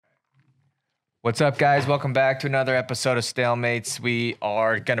What's up, guys? Welcome back to another episode of Stalemates. We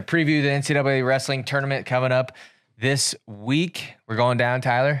are going to preview the NCAA wrestling tournament coming up this week. We're going down,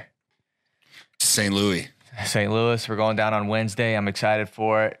 Tyler. St. Louis. St. Louis. We're going down on Wednesday. I'm excited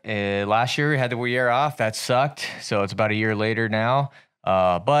for it. Last year, we had the year off. That sucked. So it's about a year later now.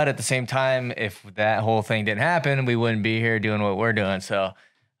 But at the same time, if that whole thing didn't happen, we wouldn't be here doing what we're doing. So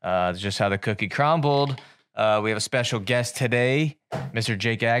it's just how the cookie crumbled. We have a special guest today, Mr.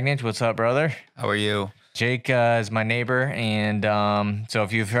 Jake Agnich. What's up, brother? How are you? Jake is my neighbor, and so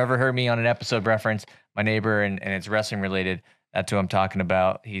if you've ever heard me on an episode reference my neighbor and it's wrestling related, that's who I'm talking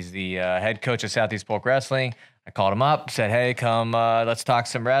about. He's the head coach of Southeast Polk Wrestling. I called him up, said, hey, come, let's talk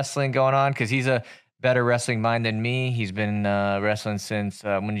some wrestling going on, because he's a better wrestling mind than me. He's been wrestling since,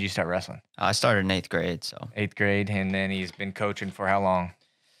 when did you start wrestling? I started in 8th grade, so. 8th grade, and then he's been coaching for how long?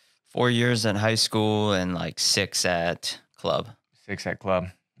 4 years in high school and like 6 at club. 6 at club.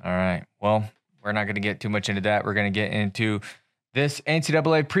 All right. Well, we're not going to get too much into that. We're going to get into this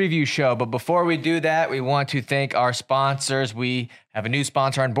NCAA preview show. But before we do that, we want to thank our sponsors. We have a new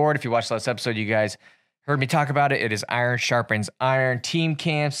sponsor on board. If you watched the last episode, you guys heard me talk about it. It is Iron Sharpens Iron Team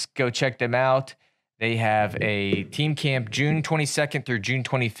Camps. Go check them out. They have a team camp June 22nd through June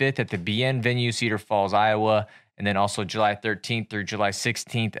 25th at the BN venue, Cedar Falls, Iowa. And then also July 13th through July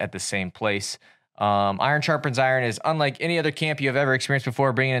 16th at the same place. Iron Sharpens Iron is unlike any other camp you have ever experienced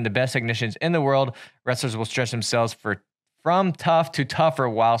before, bringing in the best technicians in the world. Wrestlers will stretch themselves from tough to tougher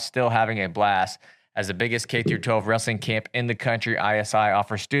while still having a blast. As the biggest K-12 wrestling camp in the country, ISI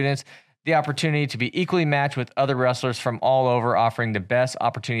offers students the opportunity to be equally matched with other wrestlers from all over, offering the best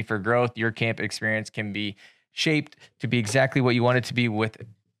opportunity for growth. Your camp experience can be shaped to be exactly what you want it to be, with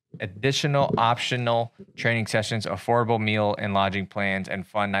additional optional training sessions, affordable meal and lodging plans, and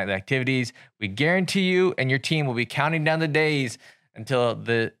fun nightly activities. We guarantee you and your team will be counting down the days until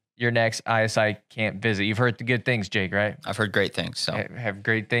your next ISI camp visit. You've heard the good things, Jake, right? I've heard great things. So have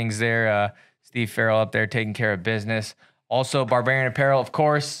great things there. Steve Farrell up there taking care of business. Also, Barbarian Apparel, of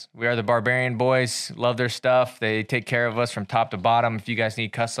course. We are the Barbarian Boys. Love their stuff. They take care of us from top to bottom. If you guys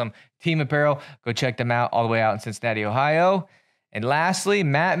need custom team apparel, go check them out all the way out in Cincinnati, Ohio. And lastly,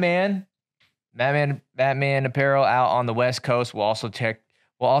 Batman Apparel out on the West Coast will also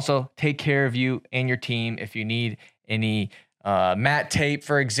take care of you and your team if you need any mat tape,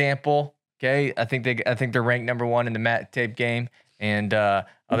 for example. Okay, I think they're ranked number 1 in the mat tape game, and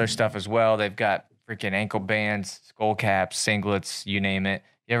other stuff as well. They've got freaking ankle bands, skull caps, singlets, you name it.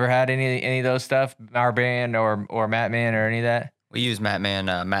 You ever had any of those stuff, our band or Matman or any of that? We use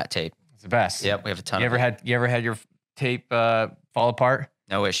Matman mat tape. It's the best. Yep, we have a ton. You ever had your tape fall apart?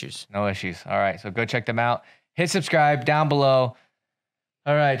 No issues. No issues. All right, so go check them out. Hit subscribe down below.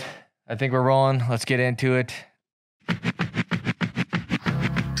 All right, I think we're rolling. Let's get into it.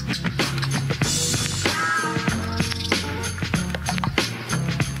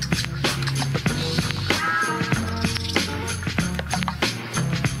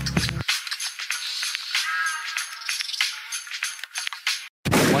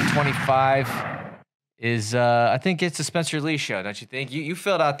 Is I think it's a Spencer Lee show, don't you think? You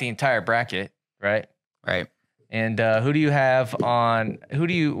filled out the entire bracket, right? Right. And who do you have on?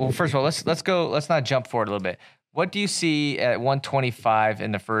 Well, first of all, let's go. Let's not jump forward a little bit. What do you see at 125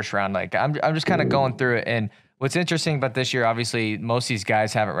 in the first round? Like, I'm just kind of going through it, and what's interesting about this year, obviously, most of these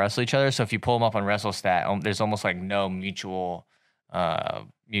guys haven't wrestled each other. So if you pull them up on WrestleStat, there's almost like no mutual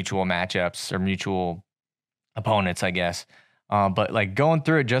matchups or mutual opponents, I guess. But like going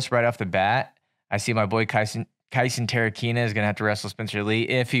through it just right off the bat, I see my boy Kyson Terrakina is gonna have to wrestle Spencer Lee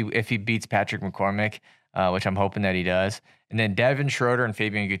if he beats Patrick McCormick, which I'm hoping that he does. And then Devin Schroeder and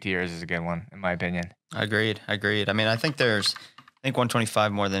Fabian Gutierrez is a good one, in my opinion. Agreed. I mean, I think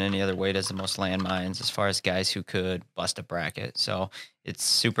 125 more than any other weight has the most landmines as far as guys who could bust a bracket. So it's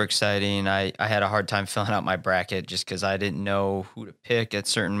super exciting. I had a hard time filling out my bracket just because I didn't know who to pick at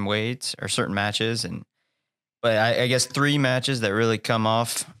certain weights or certain matches. But I guess 3 matches that really come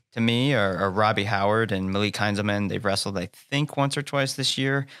off to me are Robbie Howard and Malik Heinzelman. They've wrestled, I think, once or twice this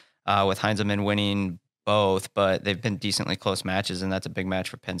year, with Heinzelman winning both, but they've been decently close matches, and that's a big match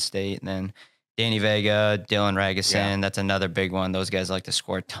for Penn State. And then Danny Vega, Dylan Ragusin, that's another big one. Those guys like to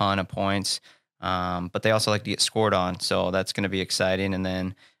score a ton of points, but they also like to get scored on, so that's going to be exciting. And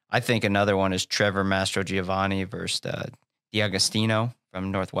then I think another one is Trevor Mastro Giovanni versus D'Agostino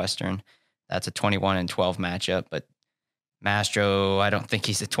from Northwestern. That's a 21-12 matchup, but Mastro, I don't think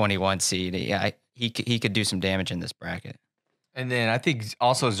he's a 21 seed. He could do some damage in this bracket. And then I think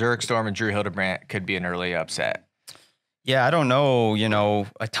also Zurich Storm and Drew Hildebrandt could be an early upset. Yeah, I don't know,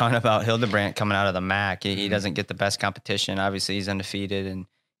 a ton about Hildebrandt coming out of the MAC. He doesn't get the best competition. Obviously, he's undefeated, and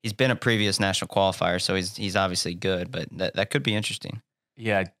he's been a previous national qualifier, so he's obviously good. But that could be interesting.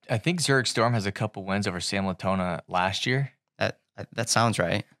 Yeah, I think Zurich Storm has a couple wins over Sam Latona last year. That sounds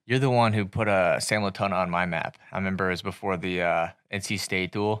right. You're the one who put Sam Latona on my map. I remember it was before the NC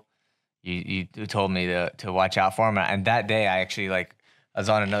State duel. You told me to watch out for him, and that day I actually I was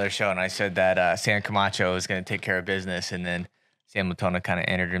on another show and I said that Sam Camacho was going to take care of business, and then Sam Latona kind of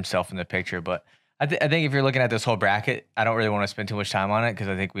entered himself in the picture. But I think if you're looking at this whole bracket, I don't really want to spend too much time on it because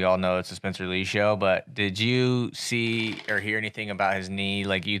I think we all know it's a Spencer Lee show. But did you see or hear anything about his knee?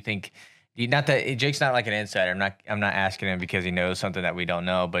 Like, you think? Not that Jake's not like an insider. I'm not asking him because he knows something that we don't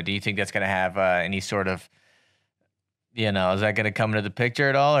know. But do you think that's going to have any sort of, is that going to come into the picture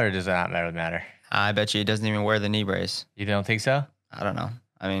at all, or does it not matter? I bet you he doesn't even wear the knee brace. You don't think so? I don't know.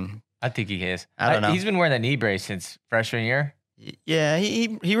 I mean, I think he is. I don't know. He's been wearing that knee brace since freshman year. Yeah,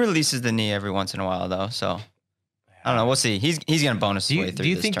 he releases the knee every once in a while though. So I don't know. We'll see. He's going to bonus his way through. Do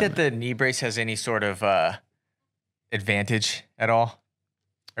you this think tournament. that the knee brace has any sort of advantage at all?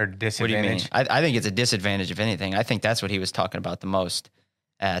 Or disadvantage? What do you mean? I think it's a disadvantage, if anything. I think that's what he was talking about the most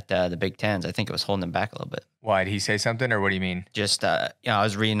at the Big Tens. I think it was holding him back a little bit. Why? Did he say something, or what do you mean? Just, I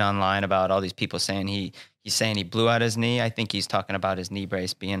was reading online about all these people saying he's saying he blew out his knee. I think he's talking about his knee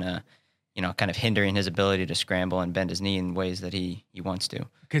brace being kind of hindering his ability to scramble and bend his knee in ways that he wants to.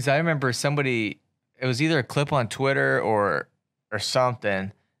 Because I remember it was either a clip on Twitter or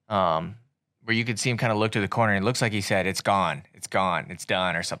something, where you could see him kind of look to the corner, and it looks like he said, it's gone, it's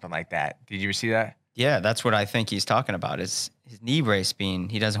done, or something like that. Did you ever see that? Yeah, that's what I think he's talking about, is his knee brace being,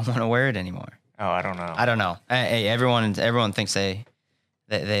 he doesn't want to wear it anymore. Oh, I don't know. I don't know. Hey, everyone thinks they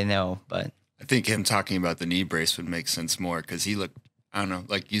know, but I think him talking about the knee brace would make sense more because he looked, I don't know,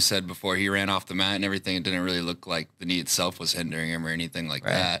 like you said before, he ran off the mat and everything. It didn't really look like the knee itself was hindering him or anything like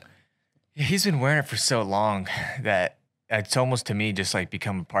that. He's been wearing it for so long that it's almost, to me, just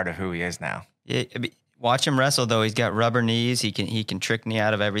become a part of who he is now. Yeah, watch him wrestle though. He's got rubber knees. He can trick knee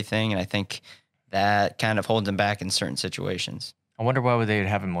out of everything, and I think that kind of holds him back in certain situations. I wonder why would they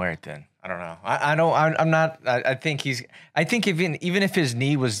have him wear it then? I don't know. I'm not. I think even if his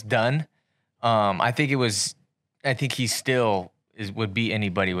knee was done, I think he still would beat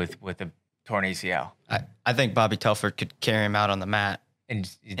anybody with a torn ACL. I think Bobby Telford could carry him out on the mat, and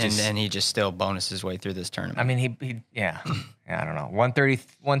he just still bonus his way through this tournament. I mean, yeah, I don't know.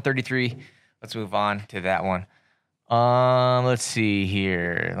 133. Let's move on to that one. Let's see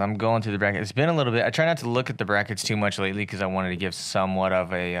here. I'm going through the bracket. It's been a little bit. I try not to look at the brackets too much lately because I wanted to give somewhat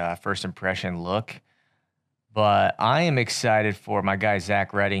of a first impression look. But I am excited for my guy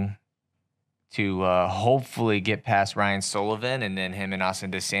Zach Redding to hopefully get past Ryan Sullivan and then him and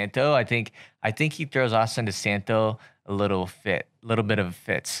Austin DeSanto. I think he throws Austin DeSanto a little bit of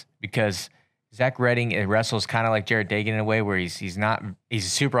fits because Zach Redding wrestles kind of like Jared Dagan in a way where he's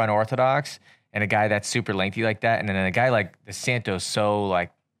super unorthodox and a guy that's super lengthy like that. And then a guy like DeSanto's so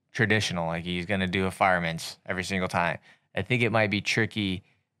traditional, he's going to do a fireman's every single time. I think it might be tricky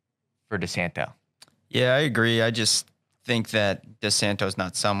for DeSanto. Yeah, I agree. I just think that DeSanto's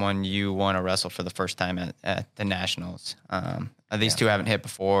not someone you want to wrestle for the first time at the Nationals. These two haven't hit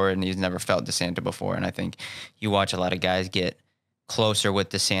before, and he's never felt DeSanto before. And I think you watch a lot of guys get closer with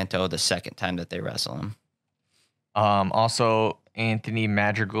DeSanto the second time that they wrestle him. Also, Anthony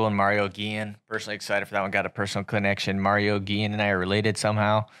Madrigal and Mario Guillen. Personally excited for that one. Got a personal connection. Mario Guillen and I are related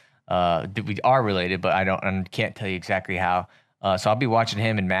somehow. We are related, but I can't tell you exactly how. So I'll be watching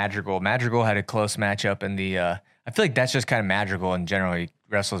him and Madrigal. Madrigal had a close matchup in the. I feel like that's just kind of Madrigal in general. He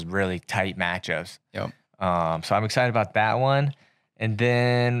wrestles really tight matchups. Yep. So I'm excited about that one. And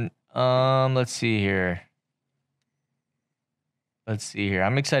then let's see here.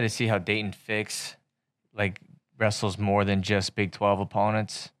 I'm excited to see how Dayton Fix wrestles more than just Big 12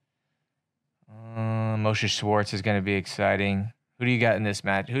 opponents. Moshe Schwartz is going to be exciting. Who do you got in this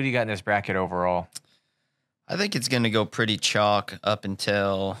match? Who do you got in this bracket overall? I think it's going to go pretty chalk up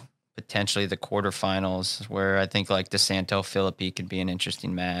until potentially the quarterfinals, where I think DeSanto Philippi could be an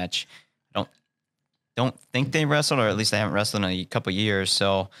interesting match. I don't think they wrestled, or at least they haven't wrestled in a couple years.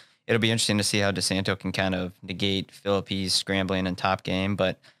 So it'll be interesting to see how DeSanto can kind of negate Philippi's scrambling and top game.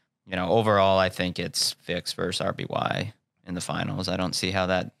 But overall, I think it's Fix versus RBY in the finals. I don't see how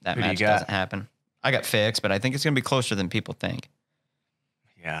that match doesn't happen. I got Fix, but I think it's going to be closer than people think.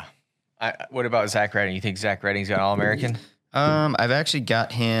 Yeah. What about Zach Redding? You think Zach Redding's got All-American? I've actually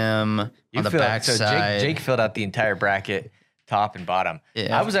got him on the backside. So Jake filled out the entire bracket, top and bottom.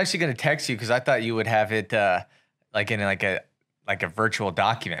 Yeah. I was actually going to text you because I thought you would have it in a virtual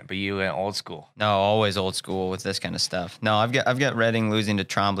document, but you went old school. No, always old school with this kind of stuff. No, I've got Redding losing to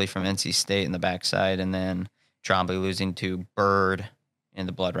Trombley from NC State in the backside, and then Trombley losing to Bird in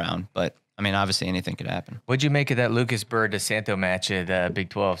the blood round. But I mean, obviously anything could happen. What'd you make of that Lucas Bird DeSanto match at Big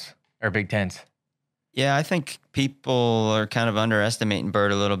 12s or Big 10s? Yeah, I think people are kind of underestimating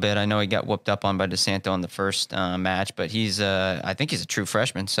Bird a little bit. I know he got whooped up on by DeSanto in the first match, but I think he's a true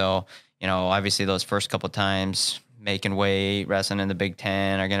freshman. So, obviously those first couple times making weight, wrestling in the Big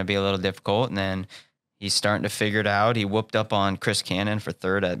Ten are going to be a little difficult. And then he's starting to figure it out. He whooped up on Chris Cannon for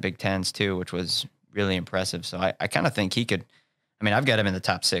third at Big Tens too, which was really impressive. So I kind of think he could, I've got him in the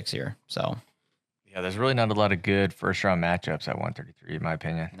top 6 here. So. Yeah, there's really not a lot of good first-round matchups at 133, in my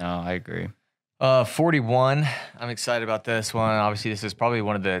opinion. No, I agree. 41. I'm excited about this one. Obviously, this is probably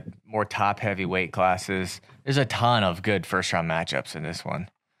one of the more top-heavy weight classes. There's a ton of good first-round matchups in this one.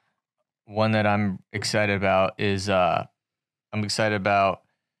 One that I'm excited about is let's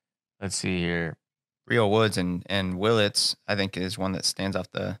see here. Rio Woods and Willits, I think, is one that stands off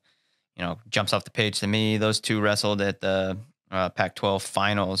jumps off the page to me. Those two wrestled at the Pac-12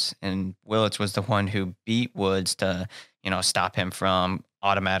 finals, and Willits was the one who beat Woods to, stop him from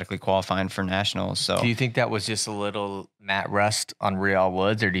automatically qualifying for nationals. So, do you think that was just a little Matt Rust on Real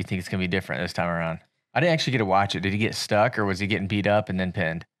Woods, or do you think it's gonna be different this time around? I didn't actually get to watch it. Did he get stuck, or was he getting beat up and then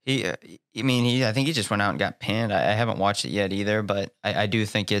pinned? I think he just went out and got pinned. I haven't watched it yet either, but I do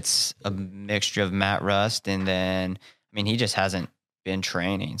think it's a mixture of Matt Rust, and then he just hasn't been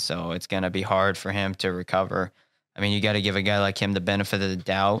training, so it's gonna be hard for him to recover. You got to give a guy like him the benefit of the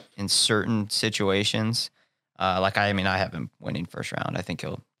doubt in certain situations. I have him winning first round. I think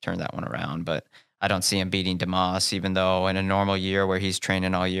he'll turn that one around, but I don't see him beating DeMoss, even though in a normal year where he's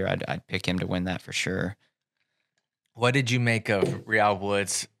training all year, I'd pick him to win that for sure. What did you make of Real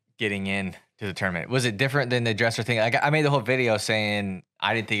Woods getting in to the tournament? Was it different than the Dresser thing? I made the whole video saying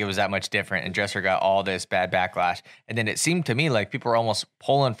I didn't think it was that much different, and Dresser got all this bad backlash. And then it seemed to me like people were almost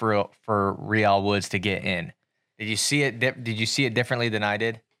pulling for Real Woods to get in. Did you see it? Did you see it differently than I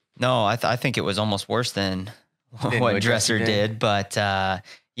did? No, I think it was almost worse than what Dresser did. But, I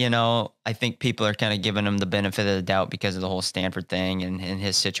think people are kind of giving him the benefit of the doubt because of the whole Stanford thing and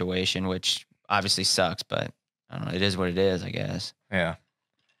his situation, which obviously sucks, but I don't know. It is what it is, I guess. Yeah.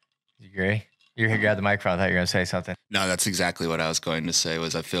 You agree? You're here, grab the microphone. I thought you were going to say something. No, that's exactly what I was going to say.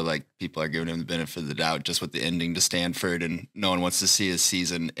 I feel like people are giving him the benefit of the doubt just with the ending to Stanford, and no one wants to see his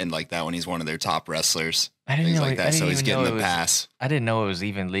season end like that when he's one of their top wrestlers. I didn't know like that, so he's getting the pass. I didn't know it was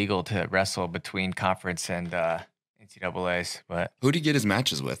even legal to wrestle between conference and NCAAs. But who did he get his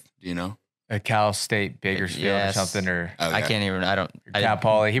matches with? Do you know? At Cal State Bakersfield or something, or okay. I can't even. I don't. Cal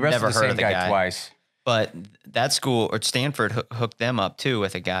Poly. He wrestled the same guy twice. But that school or Stanford hooked them up too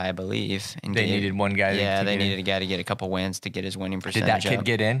with a guy, I believe. And they needed one guy. Yeah, they needed a guy to get a couple wins to get his winning percentage. Did that kid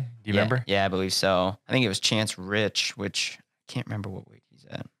get in? Do you remember? Yeah, I believe so. I think it was Chance Rich, which I can't remember what weight he's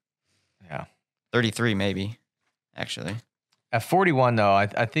at. Yeah, 33 maybe, actually. At 41 though, I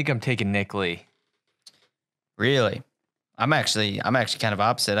think I'm taking Nick Lee. Really? I'm actually kind of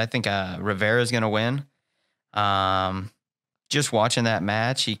opposite. I think Rivera's going to win. Just watching that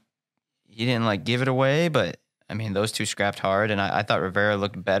match, he didn't give it away, but those two scrapped hard, and I thought Rivera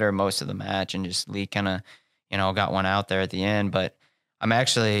looked better most of the match, and just Lee kind of, got one out there at the end. But I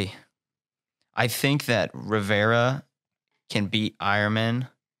think that Rivera can beat Ironman,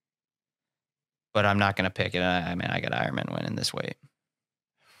 but I'm not going to pick it. I got Ironman winning this weight.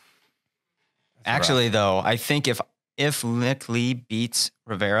 Actually, though, I think if Nick Lee beats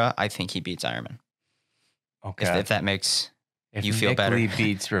Rivera, I think he beats Ironman. Okay. If that makes you feel better. If Nick Lee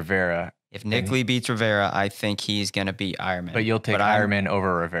beats Rivera. If Nick Lee beats Rivera, I think he's going to beat Ironman. But you'll take Ironman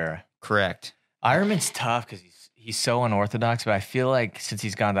over Rivera. Correct. Ironman's tough because he's so unorthodox, but I feel like since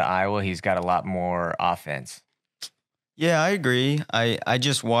he's gone to Iowa, he's got a lot more offense. Yeah, I agree. I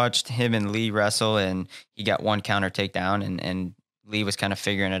just watched him and Lee wrestle, and he got one counter takedown, and Lee was kind of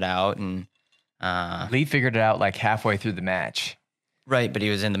figuring it out. And Lee figured it out halfway through the match. Right, but he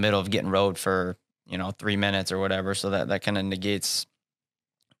was in the middle of getting rode for 3 minutes or whatever, so that kind of negates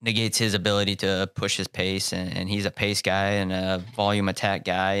his ability to push his pace, and he's a pace guy and a volume attack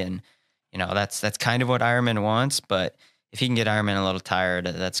guy, and that's kind of what Ironman wants. But if he can get Ironman a little tired,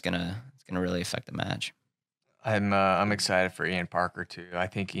 it's gonna really affect the match. I'm excited for Ian Parker too. I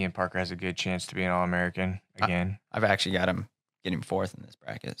think Ian Parker has a good chance to be an All-American again. I've actually got him getting fourth in this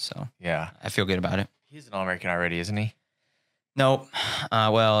bracket, so yeah, I feel good about it. He's an All-American already, isn't he? Nope.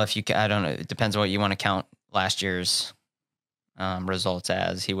 Well, I don't know. It depends on what you want to count last year's results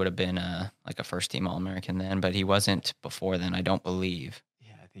as. He would have been a first-team All-American then, but he wasn't before then, I don't believe.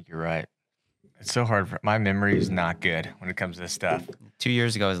 Yeah, I think you're right. It's so hard. My memory is not good when it comes to this stuff. 2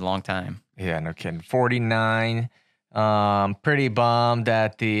 years ago is a long time. Yeah, no kidding. 49. Pretty bummed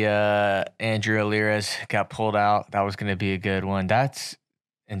that the Andrew Aliras got pulled out. That was going to be a good one. That's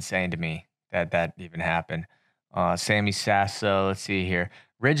insane to me that even happened. Sammy Sasso, let's see here.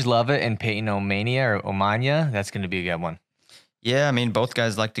 Ridge Lovett and Peyton Omania. That's going to be a good one. Yeah, I mean, both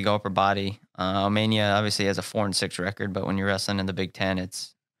guys like to go upper body. Omania obviously has a 4-6 record, but when you're wrestling in the Big Ten,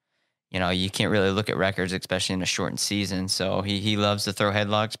 it's, you can't really look at records, especially in a shortened season. So he loves to throw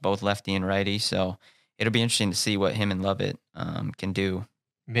headlocks, both lefty and righty. So it'll be interesting to see what him and Lovett can do.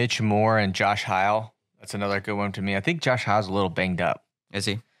 Mitch Moore and Josh Heil. That's another good one to me. I think Josh Heil's a little banged up. Is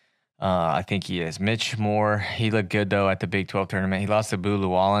he? I think he is. Mitch Moore, he looked good, though, at the Big 12 tournament. He lost to Boo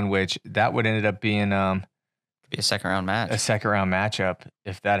Llewellyn, which that would ended up being be a second-round match. A second-round matchup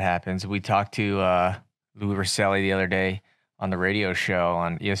if that happens. We talked to Lou Rosselli the other day on the radio show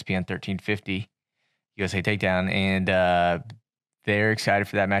on ESPN 1350, USA Takedown, and they're excited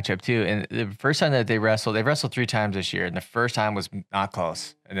for that matchup too. And the first time that they've wrestled 3 times this year, and the first time was not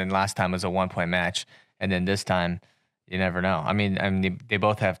close, and then last time was a 1-point match, and then this time, you never know. I mean, they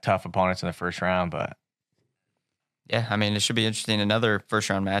both have tough opponents in the first round, but yeah, I mean, it should be interesting. Another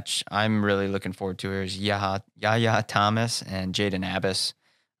first-round match I'm really looking forward to is Yahya Thomas and Jaden Abbas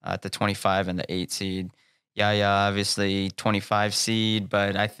at the 25 and the 8 seed. Yahya, obviously 25 seed,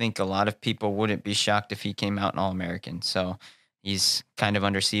 but I think a lot of people wouldn't be shocked if he came out an All-American. So he's kind of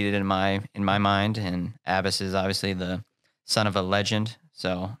underseeded in my mind, and Abbas is obviously the son of a legend,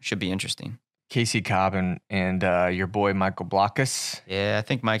 so should be interesting. Casey Cobb and your boy Michael Blockus. Yeah, I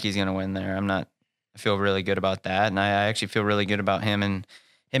think Mikey's gonna win there. I feel really good about that, and I actually feel really good about him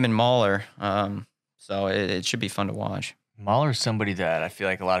and Mahler. So it should be fun to watch. Mahler's somebody that I feel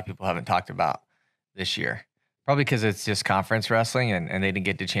like a lot of people haven't talked about this year, probably because it's just conference wrestling, and they didn't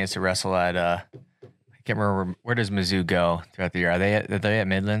get the chance to wrestle at. I can't remember where does Mizzou go throughout the year. Are they at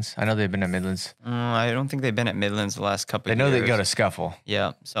Midlands? I know they've been at Midlands. I don't think they've been at Midlands the last couple. They know they go to Scuffle.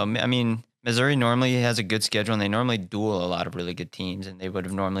 Yeah, so I mean, Missouri normally has a good schedule, and they normally duel a lot of really good teams, and they would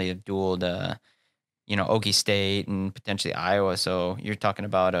have normally dueled. Okie State and potentially Iowa. So you're talking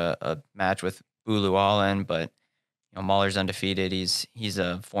about a match with Boo Llewellyn, but Mahler's undefeated. He's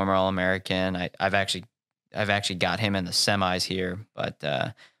a former All-American. I've actually got him in the semis here, but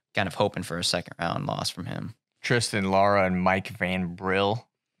kind of hoping for a second round loss from him. Tristan Lara and Mike Van Brill.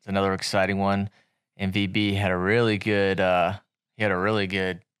 It's another exciting one. MVB had a really good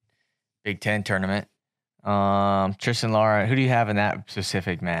Big Ten tournament. Tristan Lara, who do you have in that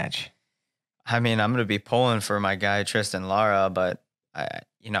specific match? I mean, I'm going to be pulling for my guy, Tristan Lara, but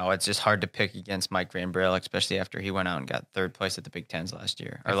it's just hard to pick against Mike Van Brill, especially after he went out and got 3rd place at the Big Tens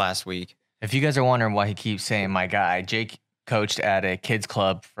last week. If you guys are wondering why he keeps saying my guy, Jake coached at a kids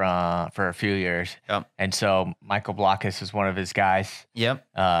club for a few years. Yep. And so Michael Blockus is one of his guys. Yep.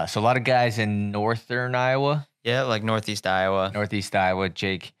 So a lot of guys in northern Iowa. Yeah, like Northeast Iowa. Northeast Iowa.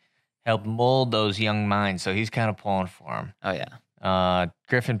 Jake helped mold those young minds, so he's kind of pulling for him. Oh, yeah.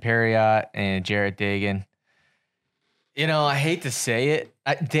 Griffin Perriott and Jarrett Dagan. I hate to say it.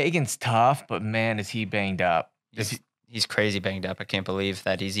 Dagan's tough, but man, is he banged up. He's crazy banged up. I can't believe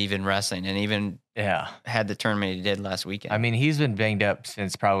that he's even wrestling and even had the tournament he did last weekend. I mean, he's been banged up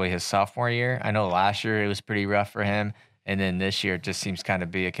since probably his sophomore year. I know last year it was pretty rough for him, and then this year it just seems kind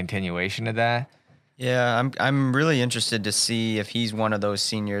of be a continuation of that. Yeah, I'm really interested to see if he's one of those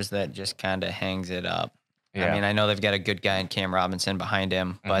seniors that just kind of hangs it up. Yeah. I mean, I know they've got a good guy in Cam Robinson behind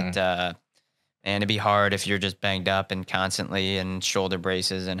him, but and it'd be hard if you're just banged up and constantly in shoulder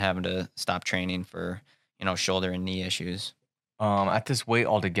braces and having to stop training for, shoulder and knee issues. At this weight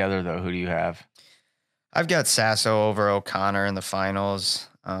altogether, though, who do you have? I've got Sasso over O'Connor in the finals,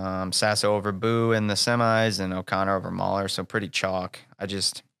 Sasso over Boo in the semis, and O'Connor over Mahler, so pretty chalk.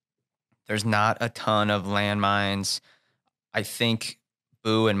 There's not a ton of landmines. I think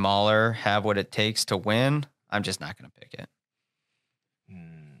Boo and Mahler have what it takes to win. I'm just not going to pick it.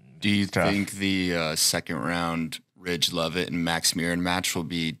 Do you think the second round Ridge Lovett and Max Mirren match will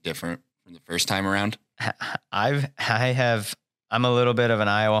be different from the first time around? I'm a little bit of an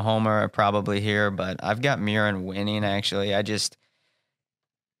Iowa homer probably here, but I've got Mirren winning actually. I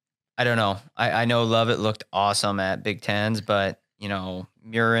don't know. I know Lovett looked awesome at Big Tens, but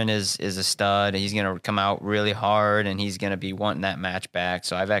Mirren is a stud. He's going to come out really hard, and he's going to be wanting that match back.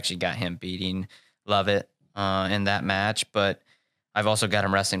 So I've actually got him beating Lovett in that match, but I've also got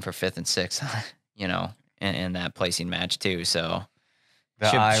him wrestling for 5th and 6th, in that placing match too. So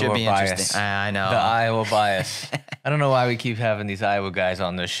should be bias. Interesting. I know. The Iowa bias. I don't know why we keep having these Iowa guys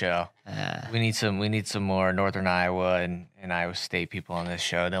on this show. We need some more Northern Iowa and Iowa State people on this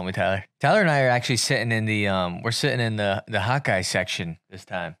show, don't we, Tyler? Tyler and I are actually sitting in the Hawkeye section this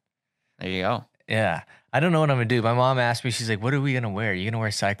time. There you go. Yeah. I don't know what I'm gonna do. My mom asked me, she's like, "What are we gonna wear? Are you gonna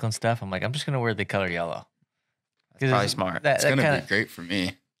wear cyclone stuff?" I'm like, "I'm just gonna wear the color yellow." That's probably smart. It's gonna be great for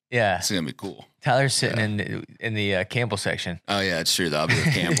me. Yeah. It's gonna be cool. Tyler's sitting in the Campbell section. Oh yeah, it's true. I'll be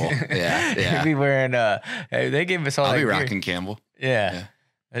with Campbell. Yeah, He'll yeah. be wearing they gave us all I'll that be gear. rocking Campbell. Yeah.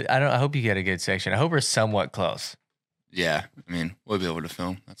 I hope you get a good section. I hope we're somewhat close. Yeah, I mean, we'll be able to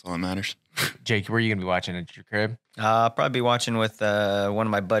film. That's all that matters. Jake, where are you gonna be watching at your crib? I'll probably be watching with one of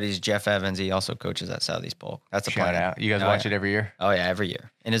my buddies, Jeff Evans. He also coaches at Southeast Polk. That's a Shout plan. out. You guys Oh, watch yeah. it every year? Oh yeah, every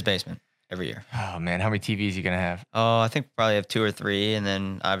year in his basement, every year. Oh man, how many TVs you gonna have? Oh, I think probably have 2 or 3, and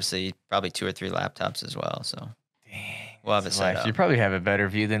then obviously probably 2 or 3 laptops as well. So Dang. we'll have it That's set life. up. You probably have a better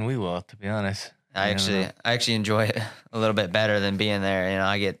view than we will, to be honest. I You never know. actually enjoy it a little bit better than being there. You know,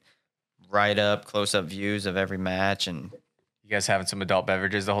 I get right up, close up views of every match, and You guys having some adult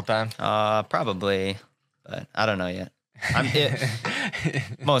beverages the whole time? probably, but I don't know yet.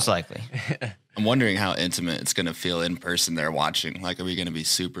 Most likely. I'm wondering how intimate it's gonna feel in person there watching. Like, are we gonna be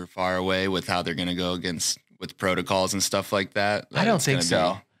super far away with how they're gonna go against with protocols and stuff like that? I don't It's think gonna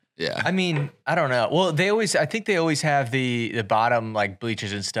so. be- yeah. I mean, I don't know. Well, I think they always have the bottom like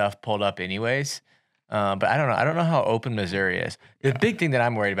bleachers and stuff pulled up anyways. But I don't know. I don't know how open Missouri is. The big thing that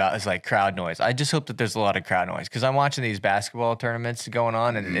I'm worried about is like crowd noise. I just hope that there's a lot of crowd noise because I'm watching these basketball tournaments going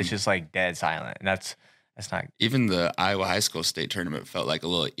on and it's just like dead silent. And that's not. Even the Iowa High School state tournament felt like a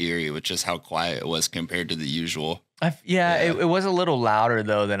little eerie with just how quiet it was compared to the usual. Yeah. It was a little louder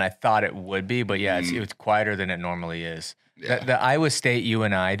though than I thought it would be. But yeah, it was quieter than it normally is. Yeah. The Iowa State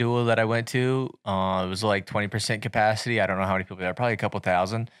UNI duel that I went to, it was like 20% capacity. I don't know how many people there, probably a couple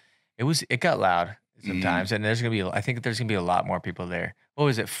thousand. It got loud sometimes, and I think there's gonna be a lot more people there. What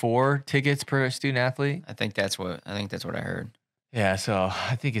was it? 4 tickets per student athlete? I think that's what I heard. Yeah, so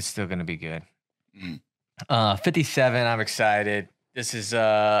I think it's still gonna be good. Mm. 57. I'm excited. This is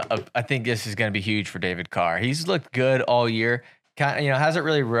I think this is gonna be huge for David Carr. He's looked good all year. Hasn't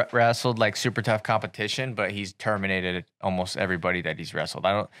really wrestled like super tough competition, but he's terminated almost everybody that he's wrestled.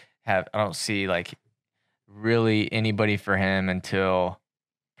 I don't see like really anybody for him until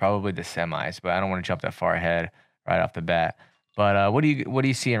probably the semis, but I don't want to jump that far ahead right off the bat. But what do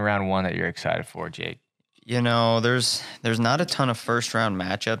you see in round 1 that you're excited for, Jake? You know, there's not a ton of first round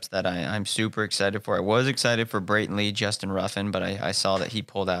matchups that I'm super excited for. I was excited for Brayton Lee, Justin Ruffin, but I saw that he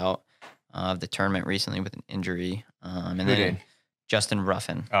pulled out of the tournament recently with an injury. And Who then did? Justin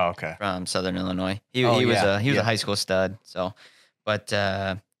Ruffin Oh, okay. from Southern Illinois. He Oh, was yeah, a yeah. high school stud. So, but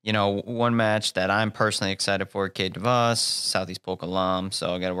one match that I'm personally excited for, Cade DeVos, Southeast Polk alum.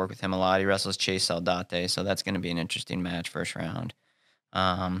 So I got to work with him a lot. He wrestles Chase Saldate, so that's going to be an interesting match first round.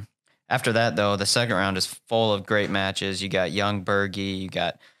 After that, though, the second round is full of great matches. You got Young Berge, you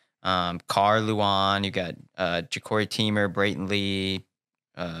got Carr Luan, you got Ja'Cory Teamer, Brayton Lee,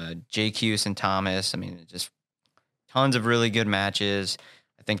 Jake Houston Thomas. I mean, just tons of really good matches.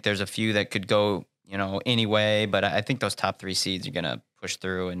 I think there's a few that could go, any way, but I think those top 3 seeds are going to push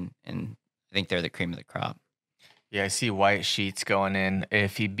through, and I think they're the cream of the crop. Yeah, I see White Sheets going in.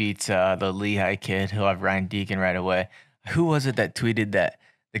 If he beats the Lehigh kid, he'll have Ryan Deacon right away. Who was it that tweeted that?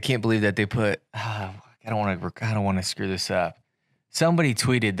 They can't believe that they put. I don't want to screw this up. Somebody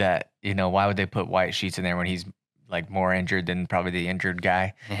tweeted that. Why would they put White Sheets in there when he's like more injured than probably the injured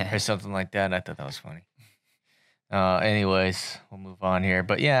guy or something like that? I thought that was funny. Anyways, we'll move on here.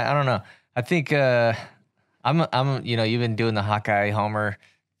 But yeah, I don't know. I think I'm you've been doing the Hawkeye Homer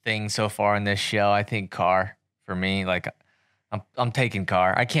thing so far in this show. I think Carr for me, like I'm taking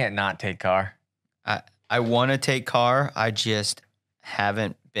Carr. I can't not take Carr. I want to take Carr. I just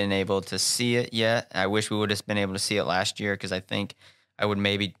haven't been able to see it yet. I wish we would have been able to see it last year because I think that would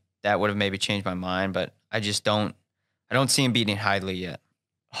have maybe changed my mind. But I don't see him beating Hidley yet.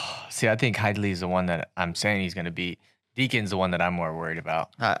 See, I think Hidley is the one that I'm saying he's going to beat. Deacon's the one that I'm more worried about.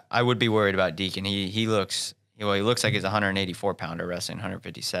 I would be worried about Deacon. He looks like he's a 184 pounder wrestling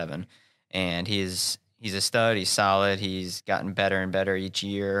 157, and he's a stud. He's solid. He's gotten better and better each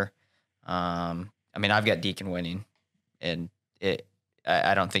year. I mean, I've got Deacon winning, and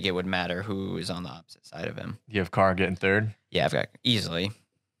I don't think it would matter who is on the opposite side of him. You have Carr getting third? Yeah, I've got easily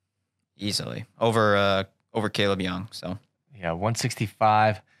over Caleb Young. So yeah,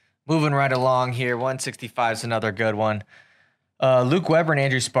 165. Moving right along here, 165 is another good one. Luke Weber and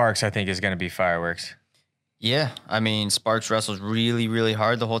Andrew Sparks, I think, is going to be fireworks. yeah, I mean, Sparks wrestles really, really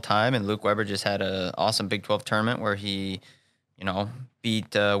hard the whole time, and Luke Weber just had an awesome Big 12 tournament where he,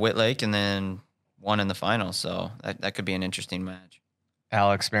 beat Whitlake and then won in the finals. So that could be an interesting match.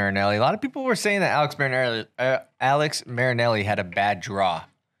 Alex Marinelli. A lot of people were saying that Alex Marinelli had a bad draw.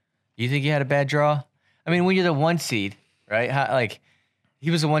 You think he had a bad draw? I mean, when you're the 1 seed, right? He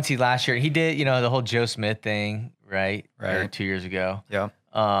was the 1 seed last year. He did, the whole Joe Smith thing, right? Or 2 years ago. Yeah.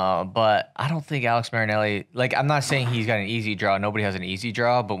 But I don't think Alex Marinelli, like, I'm not saying he's got an easy draw. Nobody has an easy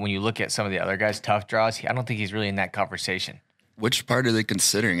draw. But when you look at some of the other guys' tough draws, I don't think he's really in that conversation. Which part are they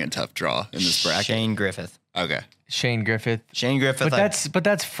considering a tough draw in this bracket? Shane Griffith. Okay. Shane Griffith. But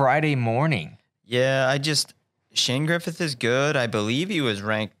that's Friday morning. Yeah, Shane Griffith is good. I believe he was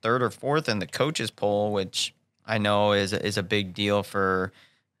ranked 3rd or 4th in the coaches poll, which I know is a big deal for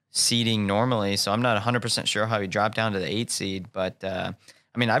seeding normally. So I'm not 100% sure how he dropped down to the 8th seed. But, I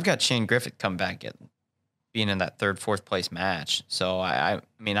mean, I've got Shane Griffith come back at being in that 3rd, 4th place match. So, I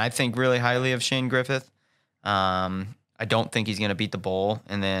mean, I think really highly of Shane Griffith. I don't think he's going to beat the bowl.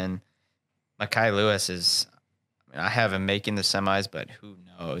 And then Mekhi Lewis I have him making the semis, but who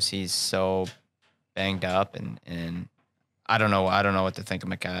knows? He's so banged up, and I don't know what to think of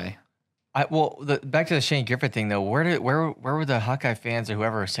Mekhi. Back to the Shane Griffith thing though. Where were the Hawkeye fans or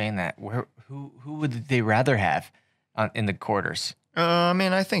whoever was saying that? Who would they rather have in the quarters? I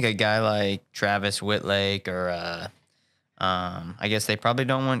mean, I think a guy like Travis Whitlake or I guess they probably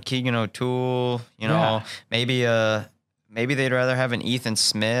don't want Keegan O'Toole. You know, maybe they'd rather have an Ethan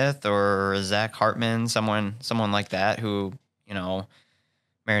Smith or a Zach Hartman, someone like that who, you know,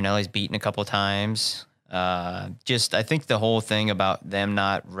 Marinelli's beaten a couple times. I think the whole thing about them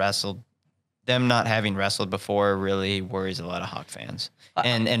not having wrestled before really worries a lot of Hawk fans.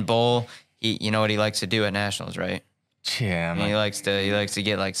 And Bull, you know what he likes to do at nationals, right? Yeah, he likes to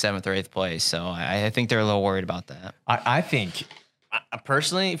get like 7th or 8th place. So I think they're a little worried about that. I think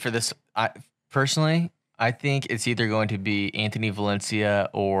personally I think it's either going to be Anthony Valencia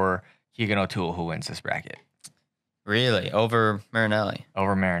or Keegan O'Toole who wins this bracket. Really? Over Marinelli?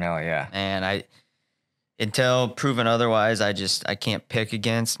 Over Marinelli, yeah. And until proven otherwise, I can't pick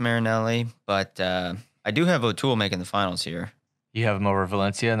against Marinelli. But I do have O'Toole making the finals here. You have him over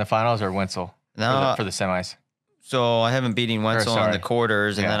Valencia in the finals or Wenzel for the semis? So I have him beating Wenzel in the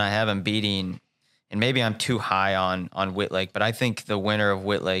quarters, and then I have him beating, and maybe I'm too high on Whitlake, but I think the winner of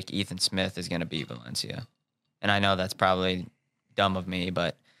Whitlake, Ethan Smith, is going to beat Valencia. And I know that's probably dumb of me,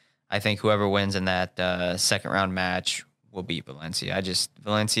 but I think whoever wins in that second round match will beat Valencia.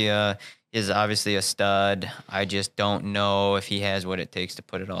 Valencia is obviously a stud. I just don't know if he has what it takes to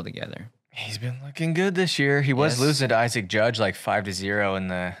put it all together. He's been looking good this year. He was losing to Isaac Judge like 5-0 in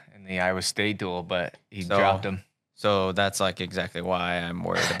the Iowa State duel, but he dropped him. So that's like exactly why I'm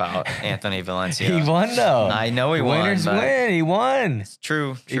worried about Anthony Valencia. He won though. I know he won. Winners win. He won. It's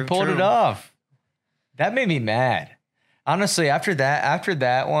true. He pulled it off. That made me mad. Honestly, after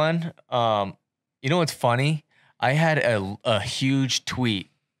that one, you know what's funny? I had a huge tweet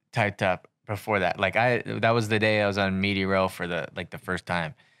typed up before that. Like that was the day I was on Media Row for the first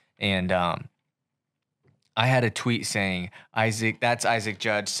time. And I had a tweet saying that's Isaac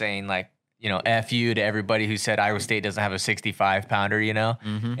Judge saying like, you know, F you to everybody who said Iowa State doesn't have a 65 pounder, you know?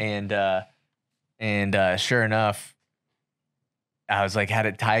 Mm-hmm. And sure enough, I was like, had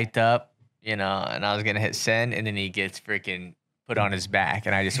it typed up, you know, and I was going to hit send, and then he gets freaking put on his back.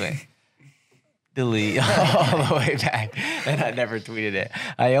 And I just went delete all the way back. And I never tweeted it.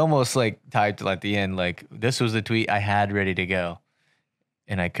 I almost like typed at the end, like, this was the tweet I had ready to go,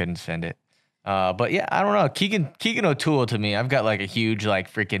 and I couldn't send it. But yeah, I don't know. Keegan O'Toole, to me, I've got like a huge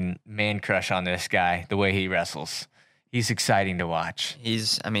like freaking man crush on this guy. The way he wrestles, he's exciting to watch.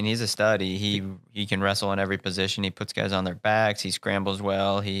 He's a stud. He can wrestle in every position. He puts guys on their backs. He scrambles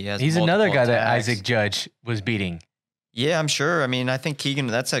well. He's another guy attacks that Isaac Judge was beating. Yeah, I'm sure. I mean, I think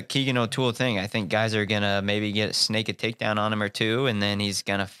that's a Keegan O'Toole thing. I think guys are gonna maybe snake a takedown on him or two, and then he's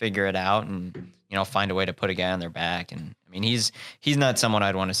gonna figure it out and, you know, find a way to put a guy on their back. And I mean, he's not someone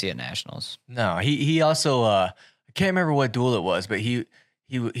I'd want to see at nationals. No, he also I can't remember what duel it was, but he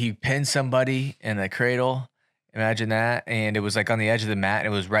pinned somebody in the cradle. Imagine that, and it was like on the edge of the mat,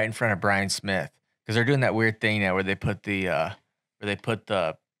 and it was right in front of Brian Smith, because they're doing that weird thing now where they put the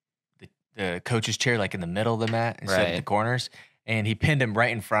coach's chair like in the middle of the mat instead of the corners, and he pinned him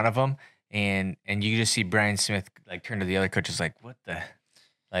right in front of him, and you just see Brian Smith like turn to the other coaches like, what the.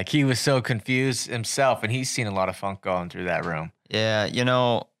 Like, he was so confused himself, and he's seen a lot of funk going through that room. Yeah, you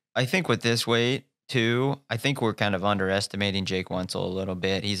know, I think with this weight, too, I think we're kind of underestimating Jake Wenzel a little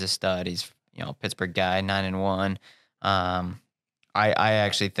bit. He's a stud. He's, you know, Pittsburgh guy, 9-1. I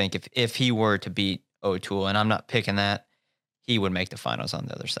actually think if he were to beat O'Toole, and I'm not picking that, he would make the finals on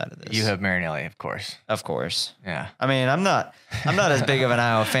the other side of this. You have Marinelli, of course. Of course. Yeah. I mean, I'm not as big of an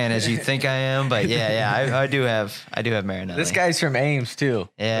Iowa fan as you think I am, but I do have Marinelli. This guy's from Ames too.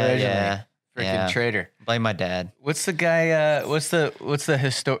 Yeah, originally. yeah. Freaking traitor. Blame my dad. What's the guy? What's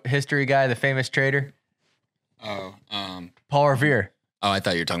the history guy? The famous traitor? Oh, Paul Revere. Oh, I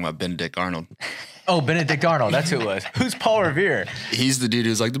thought you were talking about Benedict Arnold. Oh, Benedict Arnold. That's who it was. Who's Paul Revere? He's the dude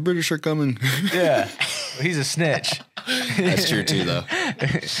who's like, the British are coming. Yeah. Well, he's a snitch. That's true too, though.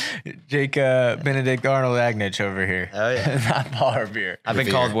 Jake Benedict Arnold Agnich over here. Oh, yeah. Not Paul Revere. I've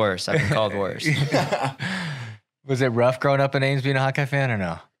been called worse. Was it rough growing up in Ames being a Hawkeye fan or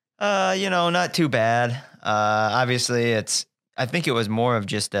no? Not too bad. Obviously, I think it was more of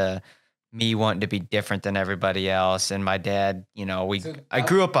just me wanting to be different than everybody else. And my dad, I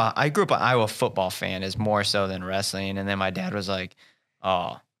grew up an Iowa football fan, is more so than wrestling. And then my dad was like,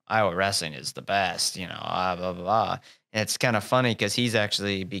 "Oh, Iowa wrestling is the best," blah blah blah. And it's kind of funny because he's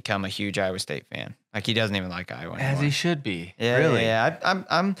actually become a huge Iowa State fan. Like he doesn't even like Iowa anymore. As he should be. Yeah, really. Yeah.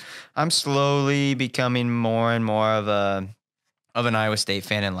 I'm slowly becoming more and more of an Iowa State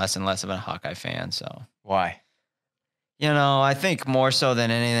fan and less of a Hawkeye fan. So why? I think more so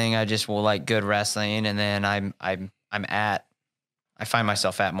than anything, I just will like good wrestling, and then I find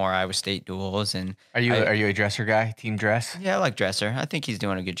myself at more Iowa State duels. And are you a dresser guy? Team dress? Yeah, I like Dresser. I think he's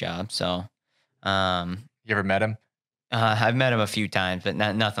doing a good job. So, you ever met him? I've met him a few times, but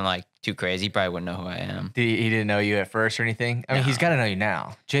nothing like too crazy. He probably wouldn't know who I am. He didn't know you at first or anything? I mean, he's got to know you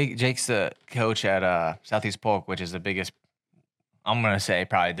now. Jake's the coach at Southeast Polk, which is the biggest, I'm going to say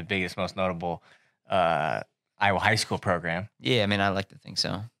probably the biggest, most notable Iowa high school program. Yeah, I mean, I like to think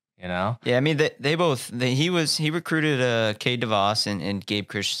so. Yeah, I mean, he recruited Cade DeVos and Gabe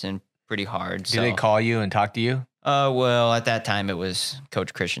Christensen pretty hard. Did they call you and talk to you? Well, at that time it was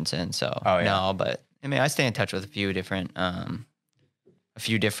Coach Christensen. So no, but I mean, I stay in touch with a few different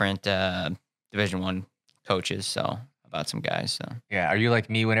Division I coaches. So about some guys. So yeah, are you like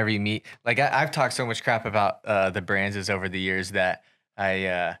me whenever you meet? Like I've talked so much crap about the Brands over the years that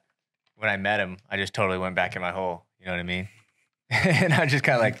when I met him, I just totally went back in my hole. You know what I mean? And I just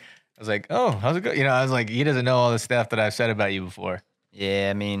kind of I was like, oh, how's it go? I was like, he doesn't know all the stuff that I've said about you before. Yeah,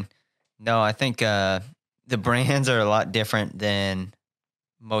 I mean, no, I think the Brands are a lot different than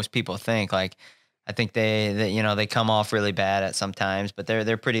most people think. Like, I think they come off really bad at sometimes, but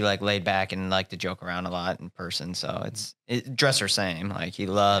they're pretty like laid back and like to joke around a lot in person. So Dresser same. Like he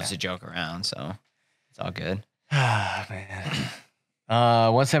loves to joke around, so it's all good. Ah, man.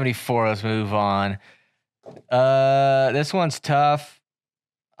 174. Let's move on. This one's tough.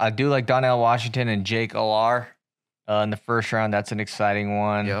 I do like Donnell Washington and Jake Alar in the first round. That's an exciting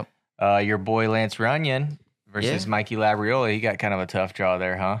one. Yep. Your boy Lance Runyon versus Mikey Labriola. He got kind of a tough draw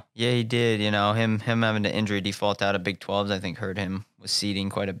there, huh? Yeah, he did. Him having to injury default out of Big 12s, I think hurt him with seeding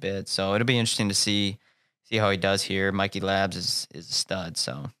quite a bit. So it'll be interesting to see how he does here. Mikey Labs is a stud,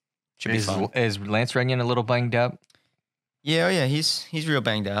 so should be fun. Is Lance Runyon a little banged up? Yeah, he's real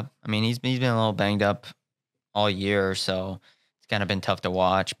banged up. I mean, he's been a little banged up all year, so it's kind of been tough to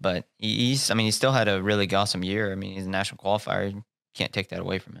watch. But he still had a really awesome year. I mean, he's a national qualifier. You can't take that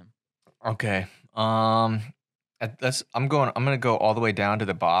away from him. Okay. I'm gonna go all the way down to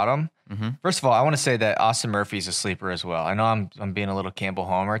the bottom. Mm-hmm. First of all, I want to say that Austin Murphy's a sleeper as well. I know I'm being a little Campbell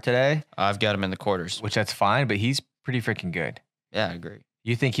Homer today. I've got him in the quarters, which that's fine, but he's pretty freaking good. Yeah, I agree.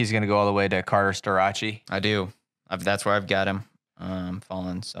 You think he's gonna go all the way to Carter Starachi? I do. That's where I've got him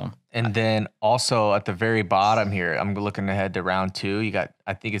falling. So, and then also at the very bottom here, I'm looking ahead to round 2. You got,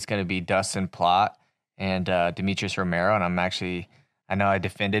 I think it's going to be Dustin Plott and Demetrius Romero. And I know I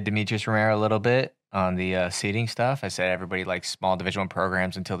defended Demetrius Romero a little bit on the seeding stuff. I said everybody likes small Division I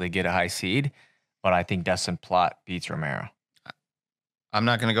programs until they get a high seed, but I think Dustin Plott beats Romero. I'm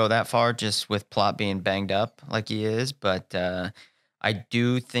not going to go that far just with Plott being banged up like he is, but I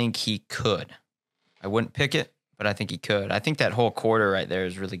do think he could. I wouldn't pick it, but I think he could. I think that whole quarter right there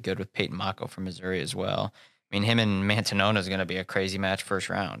is really good with Peyton Mako from Missouri as well. I mean, him and Mantanona is going to be a crazy match first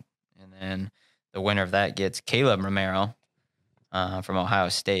round. And then the winner of that gets Caleb Romero from Ohio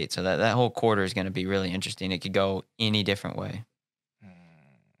State. So that whole quarter is going to be really interesting. It could go any different way.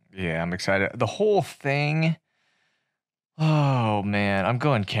 Yeah, I'm excited. The whole thing, oh, man, I'm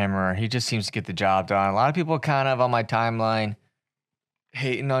going Kemmerer. He just seems to get the job done. A lot of people kind of on my timeline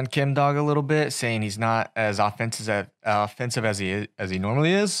hating on Kim Dog a little bit, saying he's not as offensive as he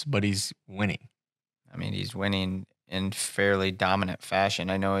normally is, but he's winning. I mean, he's winning in fairly dominant fashion.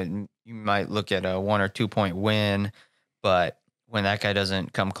 I know you might look at a 1 or 2 point win, but when that guy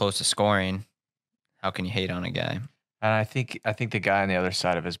doesn't come close to scoring, how can you hate on a guy? And I think the guy on the other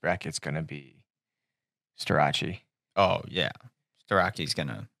side of his bracket's going to be Starachi. Oh yeah, Starachi,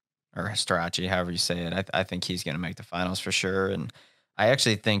 however you say it. I think he's gonna make the finals for sure, and I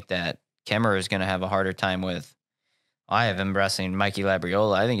actually think that Kemmerer is going to have a harder time with. I have him wrestling Mikey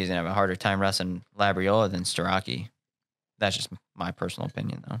Labriola. I think he's going to have a harder time wrestling Labriola than Staraki. That's just my personal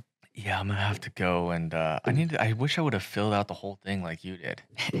opinion, though. Yeah, I'm gonna have to go and I wish I would have filled out the whole thing like you did,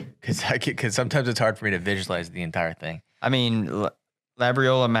 because sometimes it's hard for me to visualize the entire thing. I mean,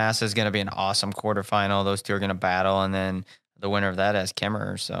 Labriola Massa is going to be an awesome quarterfinal. Those two are going to battle, and then the winner of that has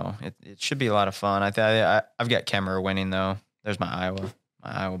Kemmerer. So it should be a lot of fun. I've got Kemmerer winning though. There's my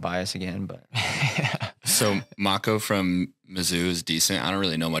Iowa bias again, but So Mako from Mizzou is decent. I don't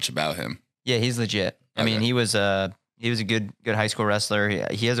really know much about him. yeah, he's legit. I mean, Okay. he was a good high school wrestler.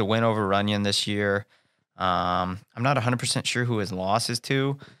 He has a win over Runyon this year. I'm not 100% sure who his loss is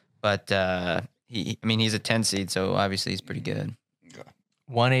to, but he's a 10 seed, so obviously he's pretty good.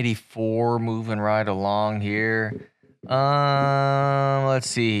 184 moving right along here. Let's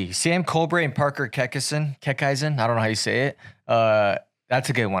see. Sam Colbray and Parker Kekisen. I don't know how you say it. That's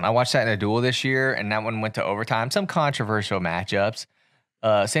a good one. I watched that in a duel this year, and that one went to overtime. Some controversial matchups.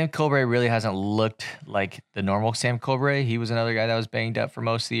 Sam Colbray really hasn't looked like the normal Sam Colbray. He was another guy that was banged up for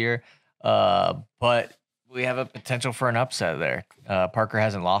most of the year. But we have a potential for an upset there. Parker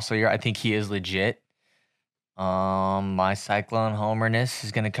hasn't lost all year. I think he is legit. My Cyclone homerness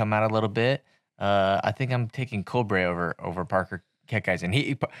is going to come out a little bit. I think I'm taking Colbray over Parker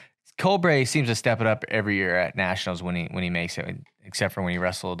Kekisen. Colbray seems to step it up every year at nationals when he makes it, except for when he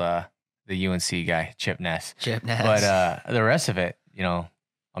wrestled the UNC guy Chip Ness. But the rest of it,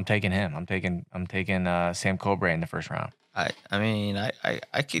 I'm taking him. I'm taking Sam Colbray in the first round.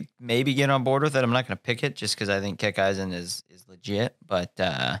 I could maybe get on board with it. I'm not going to pick it just because I think Kekisen is legit, but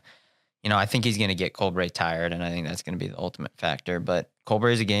I think he's going to get Colbray tired, and I think that's going to be the ultimate factor. But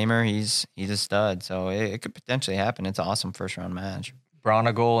Colbray's a gamer. He's a stud, so it could potentially happen. It's an awesome first round match.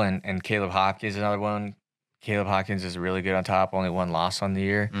 Bronigal and Caleb Hopkins, another one. Caleb Hopkins is really good on top. Only one loss on the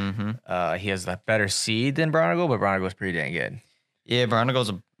year. Mm-hmm. He has the better seed than Bronigal, but Bronigal's pretty dang good. Yeah,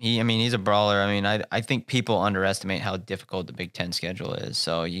 Bronigal's he's a brawler. I mean, I think people underestimate how difficult the Big Ten schedule is.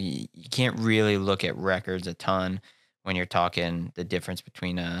 So you can't really look at records a ton when you're talking the difference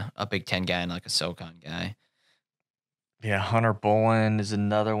between a Big Ten guy and like a SoCon guy. Yeah, Hunter Bolin is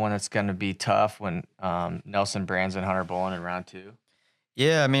another one that's going to be tough when Nelson Brands and Hunter Bolin in round 2.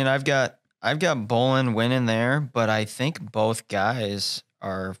 Yeah, I mean, I've got Bolin winning there, but I think both guys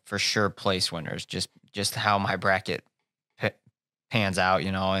are for sure place winners. Just how my bracket pans out,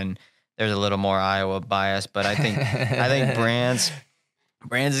 and there's a little more Iowa bias, but I think Brands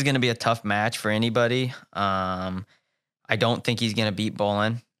is going to be a tough match for anybody. I don't think he's going to beat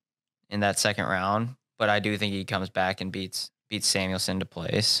Bolin in that second round, but I do think he comes back and beats Samuelson to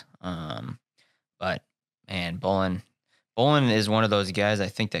place. But man, Bolin is one of those guys I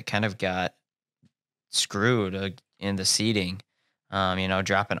think that kind of got screwed in the seeding.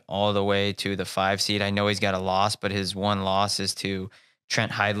 Dropping all the way to the 5 seed. I know he's got a loss, but his one loss is to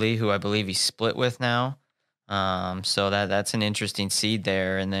Trent Hidley, who I believe he split with now. So that's an interesting seed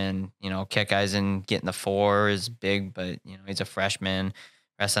there. And then, Kekisen getting the 4 is big, but he's a freshman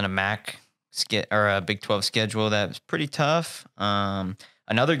wrestling a Big 12 schedule that's pretty tough.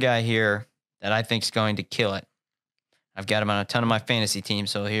 Another guy here that I think is going to kill it. I've got him on a ton of my fantasy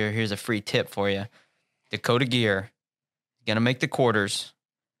teams, so here's a free tip for you. Dakota Gear. Going to make the quarters,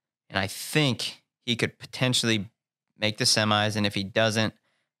 and I think he could potentially make the semis, and if he doesn't,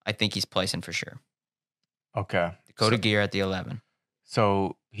 I think he's placing for sure. Okay. Dakota Gear at the 11.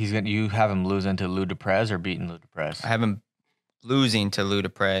 So you have him losing to Lou Duprez or beating Lou Duprez? I have him losing to Lou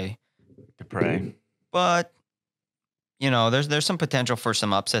Dupre. But there's some potential for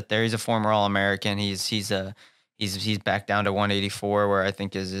some upset there. He's a former All-American. He's back down to 184, where I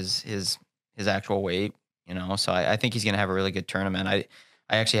think is his actual weight. So I think he's going to have a really good tournament. I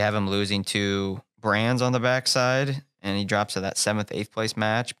actually have him losing to Brands on the backside, and he drops to that 7th, 8th place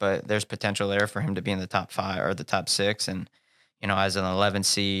match, but there's potential there for him to be in the top 5 or the top 6. And, as an 11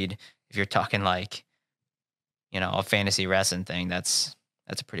 seed, if you're talking like, a fantasy wrestling thing, that's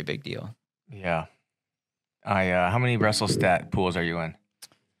a pretty big deal. Yeah. How many WrestleStat pools are you in?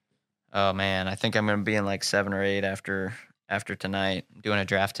 Oh man, I think I'm going to be in like 7 or 8 after tonight. I'm doing a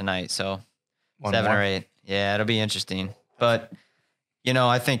draft tonight. So 7 or 8. Yeah, it'll be interesting. But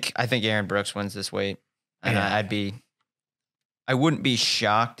I think Aaron Brooks wins this weight, and Yeah. I wouldn't be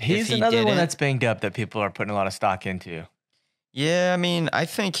shocked. He's if he another one didn't. that's banged up that people are putting a lot of stock into. Yeah, I mean, I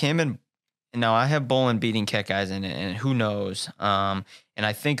think him and I have Bolin beating Kekisen, and who knows? And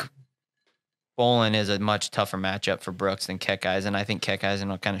I think Bolin is a much tougher matchup for Brooks than Kekisen. I think Kekisen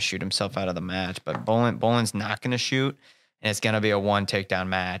will kind of shoot himself out of the match, but Bolin's not going to shoot. And it's going to be a 1 takedown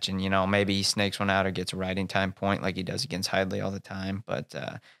match. And, maybe he snakes one out or gets a riding time point like he does against Hidley all the time. But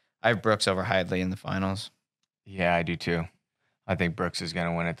I have Brooks over Hidley in the finals. Yeah, I do too. I think Brooks is going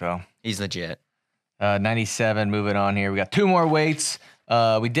to win it, though. He's legit. 97. Moving on here, we got 2 more weights.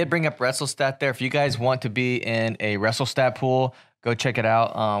 We did bring up WrestleStat there. If you guys want to be in a WrestleStat pool, go check it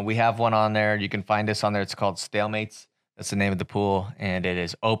out. We have one on there. You can find us on there. It's called Stalemates. That's the name of the pool, and it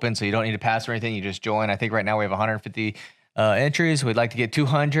is open, so you don't need to pass or anything. You just join. I think right now we have 150 entries. We'd like to get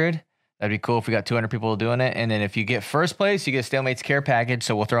 200. That'd be cool if we got 200 people doing it. And then if you get first place, you get Stalemates care package.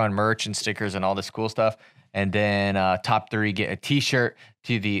 So we'll throw on merch and stickers and all this cool stuff. And then top 3 get a T-shirt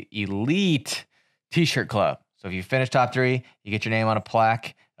to the Elite T-shirt club. So if you finish top 3, you get your name on a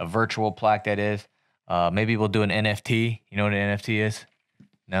plaque, a virtual plaque that is. Maybe we'll do an NFT. You know what an NFT is?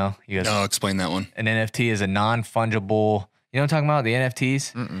 No? You guys? No, explain that one. An NFT is a non-fungible. You know what I'm talking about? The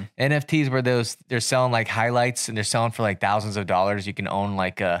NFTs? Mm-mm. NFTs where they're selling like highlights and they're selling for like thousands of dollars. You can own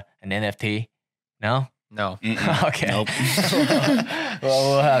like an NFT. No? No. Okay. Nope.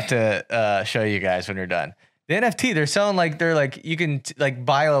 Well, we'll have to show you guys when you're done. The NFT, they're selling you can like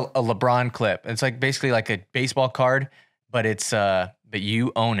buy a LeBron clip. It's like basically like a baseball card, but it's but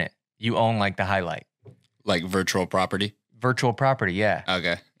you own it. You own like the highlight. Like virtual property. Virtual property, yeah.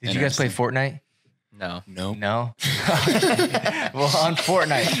 Okay. Did you guys play Fortnite? No. No. No. Well, on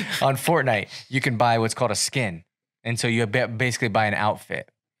Fortnite, you can buy what's called a skin, and so you basically buy an outfit.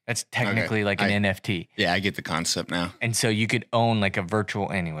 That's technically like an NFT. Yeah, I get the concept now. And so you could own like a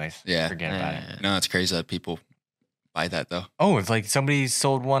virtual, anyways. Yeah. Forget about it. No, it's crazy that people buy that though. Oh, it's like somebody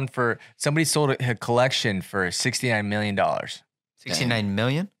sold a collection for $69 million. $69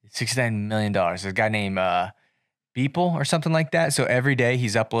 million? $69 million. There's a guy named Beeple or something like that. So every day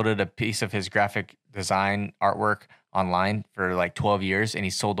he's uploaded a piece of his graphic design artwork online for like 12 years, and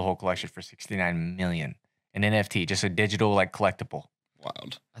he sold the whole collection for $69 million. An NFT, just a digital like collectible.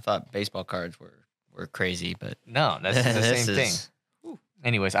 Wild. I thought baseball cards were crazy, but No, that's the this same thing. is-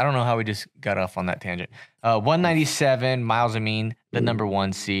 Anyways, I don't know how we just got off on that tangent. 197, Miles Amin, the number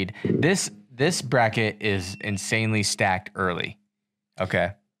 1 seed. This bracket is insanely stacked early.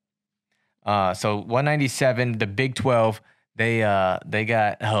 Okay. So 197, the Big 12, they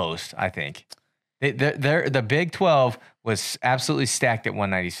got hosed, I think. The Big 12 was absolutely stacked at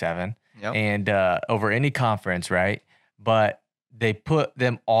 197 Yep. and over any conference, right? But they put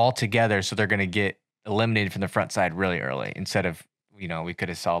them all together, so they're going to get eliminated from the front side really early instead of, we could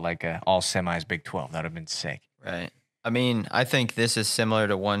have saw like a all semis Big 12. That would have been sick. Right. I mean, I think this is similar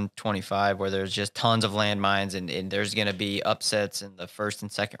to 125 where there's just tons of landmines and there's going to be upsets in the first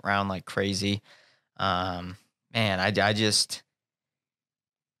and second round like crazy. Man, I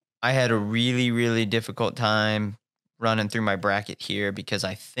had a really, really difficult time running through my bracket here because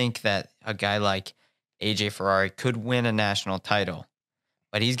I think that a guy like AJ Ferrari could win a national title,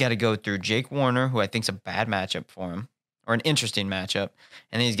 but he's got to go through Jake Warner, who I think's a bad matchup for him or an interesting matchup.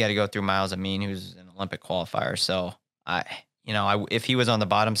 And then he's got to go through Miles Amin, who's an Olympic qualifier. So if he was on the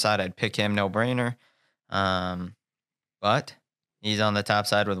bottom side, I'd pick him, no brainer. But he's on the top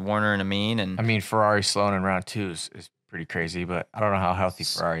side with Warner and Amin. And I mean, Ferrari Sloan in round 2 is pretty crazy, but I don't know how healthy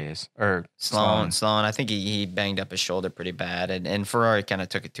Ferrari is. Or Sloan, I think he banged up his shoulder pretty bad. And Ferrari kind of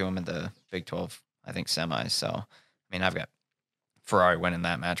took it to him in the Big 12, I think, semis. So, I mean, I've got Ferrari winning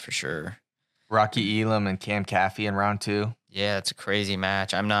that match for sure. Rocky Elam and Cam Caffey in round 2. Yeah, it's a crazy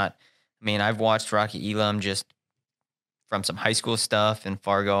match. I've watched Rocky Elam just from some high school stuff in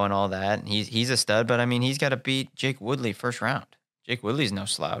Fargo and all that. And he's a stud, but I mean, he's got to beat Jake Woodley first round. Jake Woodley's no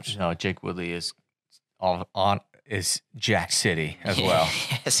slouch. No, Jake Woodley is is Jack City as well.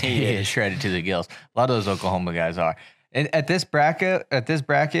 Yes, He is shredded to the gills. A lot of those Oklahoma guys are. And at this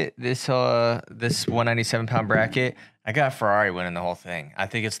 197 pound bracket, I got Ferrari winning the whole thing. I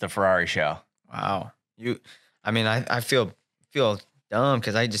think it's the Ferrari show. Wow. I feel dumb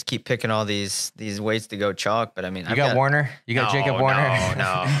because I just keep picking all these weights to go chalk, but I mean, You got Warner? You got Jacob Warner?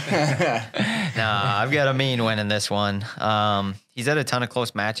 No. No, I've got Amin winning this one. He's had a ton of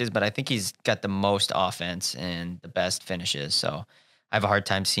close matches, but I think he's got the most offense and the best finishes. So I have a hard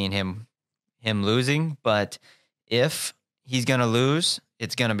time seeing him losing. But if he's gonna lose,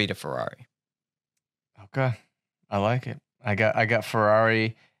 it's gonna be to Ferrari. Okay. I like it. I got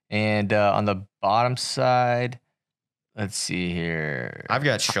Ferrari, and on the bottom side, let's see here. I've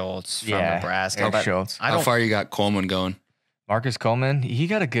got Schultz from Nebraska. Eric But Schultz. How far you got Coleman going? Marcus Coleman, he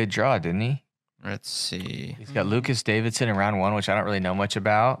got a good draw, didn't he? Let's see. He's got Lucas Davidson in round 1, which I don't really know much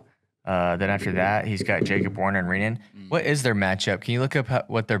about. Then after that, he's got Jacob Warner and Renan. What is their matchup? Can you look up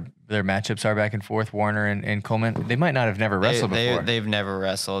what their matchups are back and forth, Warner and Coleman? They might not have never wrestled before. They've never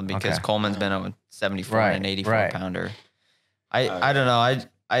wrestled because Okay. Coleman's been a 74 Right, and an 84 right. pounder. I don't know.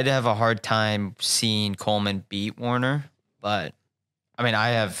 I'd have a hard time seeing Coleman beat Warner, but I mean,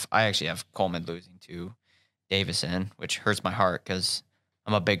 I actually have Coleman losing to Davison, which hurts my heart because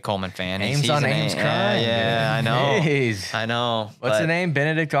I'm a big Coleman fan. Ames on an Ames A- crime. Yeah, I know. Jeez. I know. What's the name?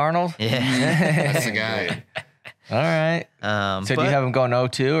 Benedict Arnold? Yeah. That's the guy. All right. So do you have him going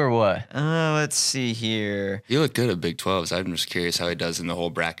 0-2 or what? Let's see here. He looked good at Big 12s. I'm just curious how he does in the whole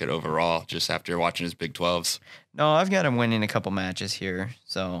bracket overall, just after watching his Big 12s. No, I've got him winning a couple matches here.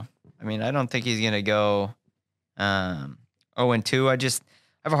 So, I mean, I don't think he's going to go 0-2. I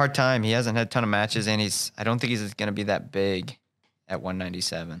have a hard time. He hasn't had a ton of matches, and I don't think he's going to be that big at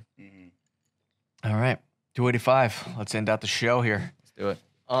 197. All right. 285. Let's end out the show here. Let's do it.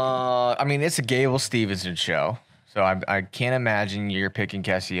 I mean, it's a Gable Stevenson show, so I can't imagine you're picking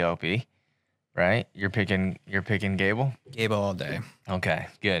Cassiope, right? You're picking Gable. Gable all day. Okay,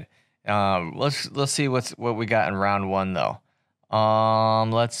 good. Let's see what we got in round one though.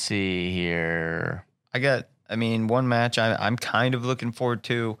 Let's see here. One match I'm kind of looking forward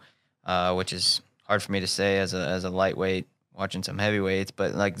to, which is hard for me to say as a lightweight watching some heavyweights,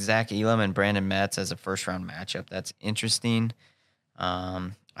 but like Zach Elam and Brandon Metz as a first round matchup, that's interesting.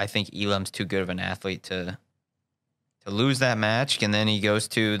 I think Elam's too good of an athlete to lose that match, and then he goes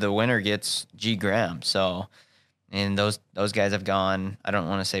to the winner gets G Graham. So, and those guys have gone, I don't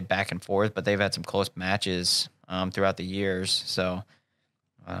want to say back and forth, but they've had some close matches throughout the years. So,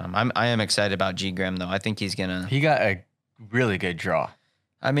 I am excited about G Graham though. I think he got a really good draw.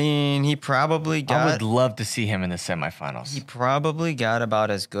 I mean, he probably got. I would love to see him in the semifinals. He probably got about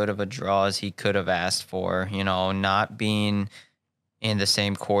as good of a draw as he could have asked for. You know, not being in the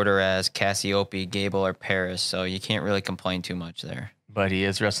same quarter as Cassiope, Gable, or Paris, so you can't really complain too much there. But he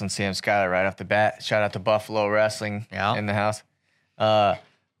is wrestling Sam Schuyler right off the bat. Shout out to Buffalo Wrestling in the house. But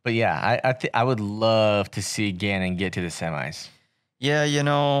yeah, I would love to see Gannon get to the semis. Yeah, you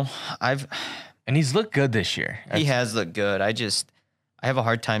know, and he's looked good this year. He has looked good. I have a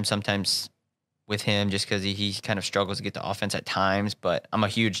hard time sometimes with him just because he kind of struggles to get the offense at times. But I'm a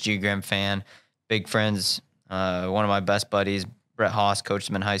huge G Graham fan. Big friends. One of my best buddies, Brett Haas, coached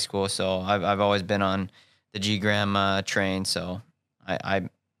him in high school. So I've always been on the G Graham train. So I'm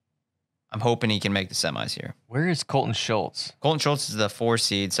hoping he can make the semis here. Where is Colton Schultz? Colton Schultz is the 4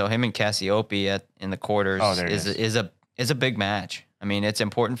 seed. So him and Cassiope in the quarters is a big match. I mean, it's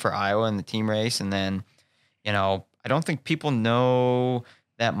important for Iowa in the team race. And then, you know, I don't think people know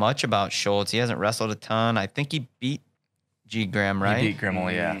that much about Schultz. He hasn't wrestled a ton. I think he beat G Graham, right? He beat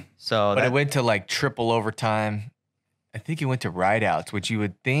Grimmel, yeah. So, but it went to like triple overtime. I think he went to rideouts, which you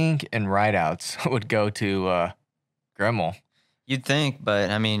would think in rideouts would go to Grimmel. You'd think, but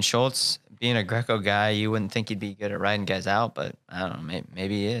I mean, Schultz being a Greco guy, you wouldn't think he'd be good at riding guys out, but I don't know,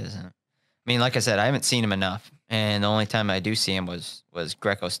 maybe he is. I mean, like I said, I haven't seen him enough, and the only time I do see him was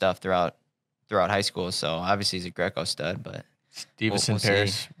Greco stuff throughout high school. So obviously he's a Greco stud, but Stevenson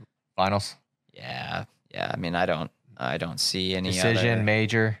Paris finals. Yeah. I mean, I don't see any decision other,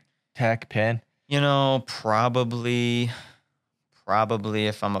 major tech pin. You know, probably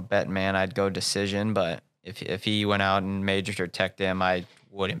if I'm a bet man, I'd go decision. But if he went out and majored or teched him, I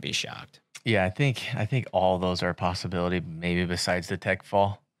wouldn't be shocked. Yeah, I think all those are a possibility. Maybe besides the tech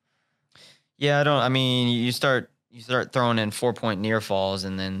fall. Yeah, I mean, you start throwing in 4-point near falls,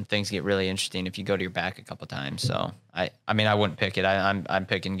 and then things get really interesting if you go to your back a couple times. So I mean, I wouldn't pick it. I'm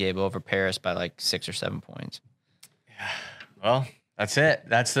picking Gable over Paris by like 6 or 7 points. Yeah. Well, that's it.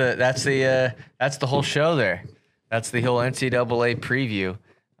 That's the whole show there. That's the whole NCAA preview.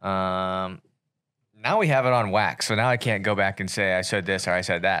 Now we have it on wax, so now I can't go back and say I said this or I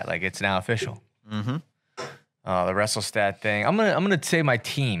said that. Like, it's now official. Mm-hmm. The WrestleStat thing. I'm gonna say my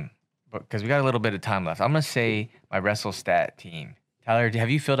team, because we got a little bit of time left. I'm gonna say my WrestleStat team. Tyler, have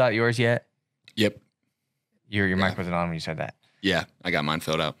you filled out yours yet? Yep. Your mic wasn't on when you said that. Yeah, I got mine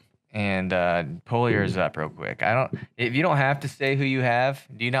filled out. And pull yours up real quick. If you don't have to say who you have,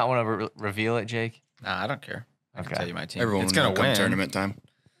 do you not want to reveal it, Jake? Nah, I don't care. I can tell you my team. Everyone it's gonna gonna win. Tournament time.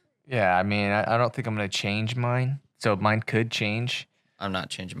 Yeah, I mean, I don't think I'm gonna change mine. So mine could change. I'm not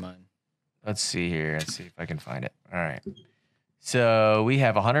changing mine. Let's see here. Let's see if I can find it. All right. So we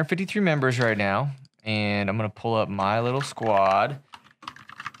have 153 members right now, and I'm gonna pull up my little squad.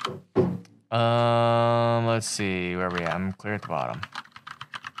 Let's see where we at. I'm clear at the bottom.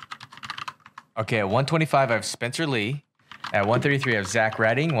 Okay, at 125 I have Spencer Lee. At 133 I have Zach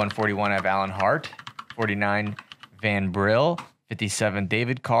Redding. 141 I have Alan Hart. 49 Van Brill. 57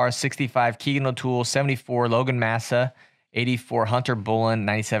 David Carr. 65 Keegan O'Toole. 74 Logan Massa. 84 Hunter Bullen.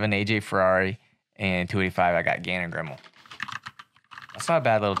 97 AJ Ferrari. And 285 I got Gannon Grimmel. That's not a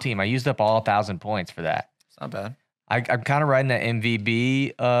bad little team. I used up all 1,000 points for that. It's not bad. I'm kind of riding that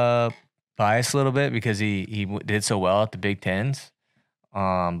MVB bias a little bit because he did so well at the Big Tens.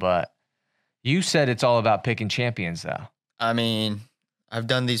 But you said it's all about picking champions, though. I mean, I've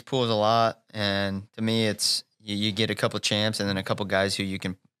done these pools a lot, and to me, it's you get a couple champs and then a couple guys who you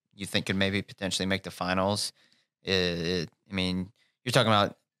think could maybe potentially make the finals. I mean, you're talking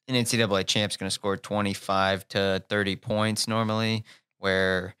about an NCAA champ's going to score 25 to 30 points normally,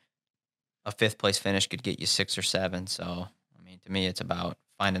 where a fifth place finish could get you 6 or 7. So, I mean, to me, it's about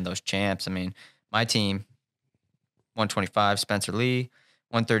finding those champs. I mean, my team, 125, Spencer Lee,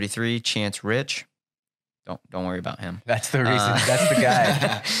 133, Chance Rich. Don't worry about him. That's the reason. That's the guy.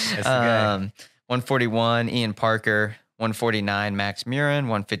 That's the guy. 141, Ian Parker. 149, Max Murin.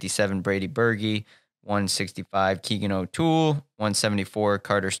 157, Brady Berge. 165, Keegan O'Toole. 174,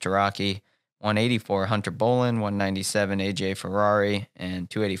 Carter Starocki. 184, Hunter Bolin. 197, AJ Ferrari. And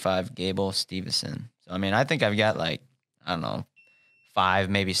 285, Gable Stevenson. So, I mean, I think I've got 5,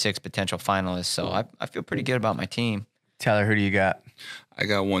 maybe 6 potential finalists. So I feel pretty good about my team. Tyler, who do you got? I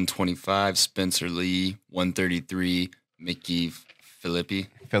got 125, Spencer Lee, 133, Mickey Philippi.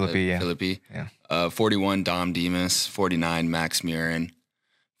 Philippi. 41, Dom Demas, 49, Max Murin.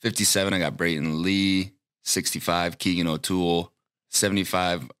 57, I got Brayton Lee. 65, Keegan O'Toole.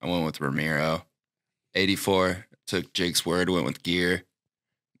 75, I went with Ramiro. 84, took Jake's word, went with Gear.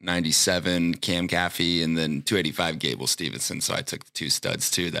 97, Cam Caffey, and then 285, Gable Stevenson. So I took the 2 studs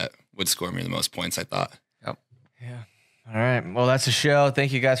too that would score me the most points, I thought. Yep. Yeah. All right. Well, that's the show.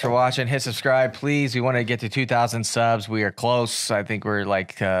 Thank you guys for watching. Hit subscribe, please. We want to get to 2,000 subs. We are close. I think we're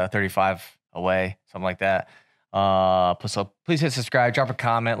 35 away, something like that. So please hit subscribe. Drop a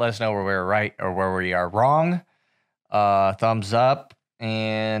comment. Let us know where we're right or where we are wrong. Thumbs up.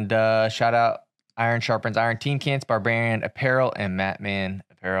 And shout out Iron Sharpens Iron, Team Kents, Barbarian Apparel, and Mattman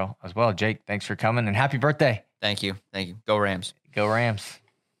Apparel as well. Jake, thanks for coming, and happy birthday. Thank you. Go Rams. Go Rams.